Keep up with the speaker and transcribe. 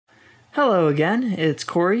Hello again, it's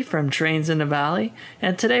Corey from Trains in the Valley,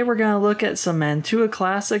 and today we're going to look at some Mantua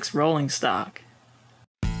Classics rolling stock.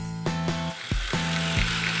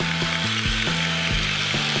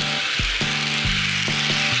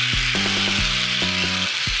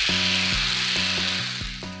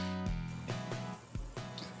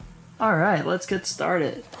 Alright, let's get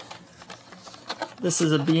started. This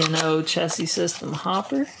is a B&O CHESSIE system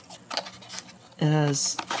hopper. It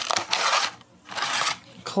has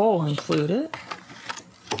coal included.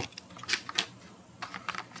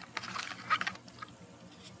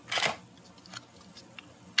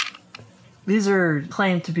 These are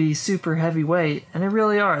claimed to be super heavyweight, and they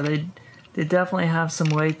really are. They definitely have some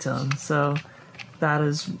weight to them, so that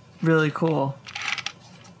is really cool.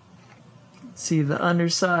 See the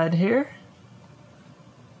underside here.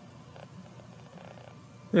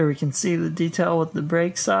 There we can see the detail with the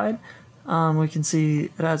brake side. We can see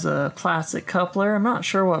it has a plastic coupler. I'm not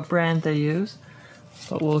sure what brand they use,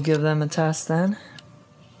 but we'll give them a test then.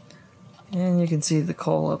 And you can see the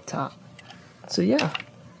coal up top. So yeah,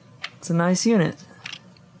 it's a nice unit.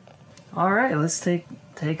 Alright, let's take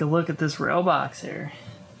a look at this RAILBOX here.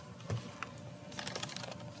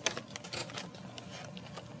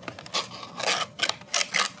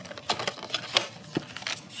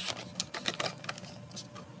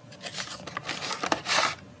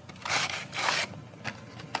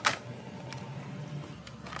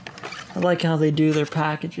 I like how they do their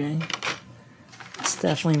packaging. It's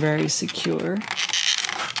definitely very secure.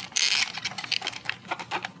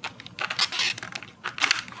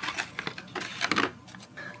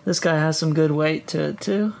 This guy has some good weight to it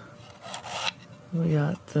too. We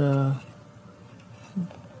got the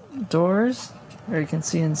doors. There you can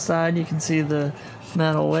see inside, you can see the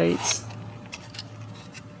metal weights.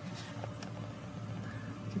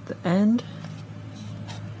 At the end.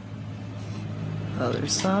 Other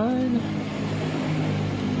side.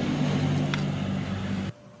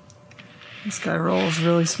 This guy rolls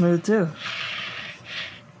really smooth too.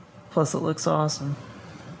 Plus it looks awesome.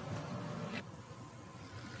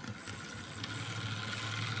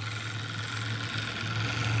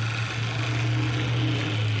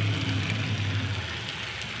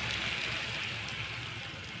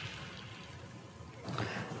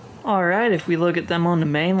 Alright, if we look at them on the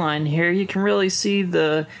main line here, you can really see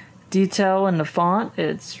the detail in the font.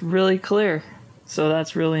 It's really clear, so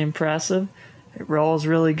that's really impressive. It rolls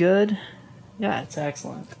really good. Yeah, it's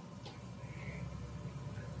excellent.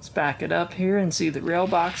 Let's back it up here and see the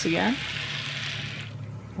RAILBOX again.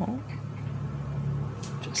 Oh,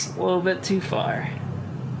 just a little bit too far.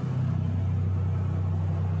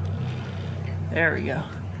 There we go.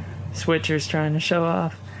 Switcher's trying to show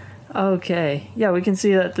off. Okay, yeah, we can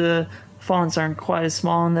see that the fonts aren't quite as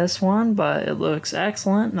small in this one, but it looks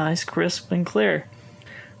excellent, nice, crisp, and clear.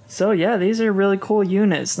 So yeah, these are really cool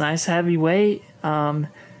units. Nice heavy weight.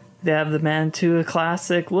 They have the Mantua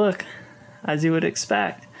Classic look, as you would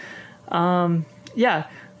expect. Yeah,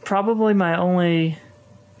 probably my only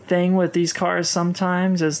thing with these cars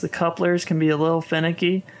sometimes is the couplers can be a little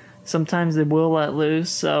finicky. Sometimes they will let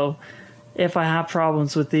loose, so if I have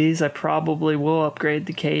problems with these, I probably will upgrade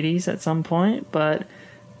the Kadees at some point, but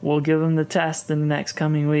we'll give them the test in the next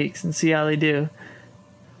coming weeks and see how they do.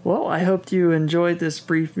 Well, I hope you enjoyed this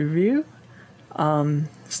brief review.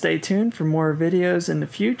 Stay tuned for more videos in the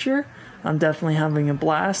future. I'm definitely having a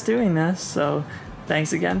blast doing this, so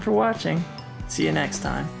thanks again for watching. See you next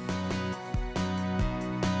time.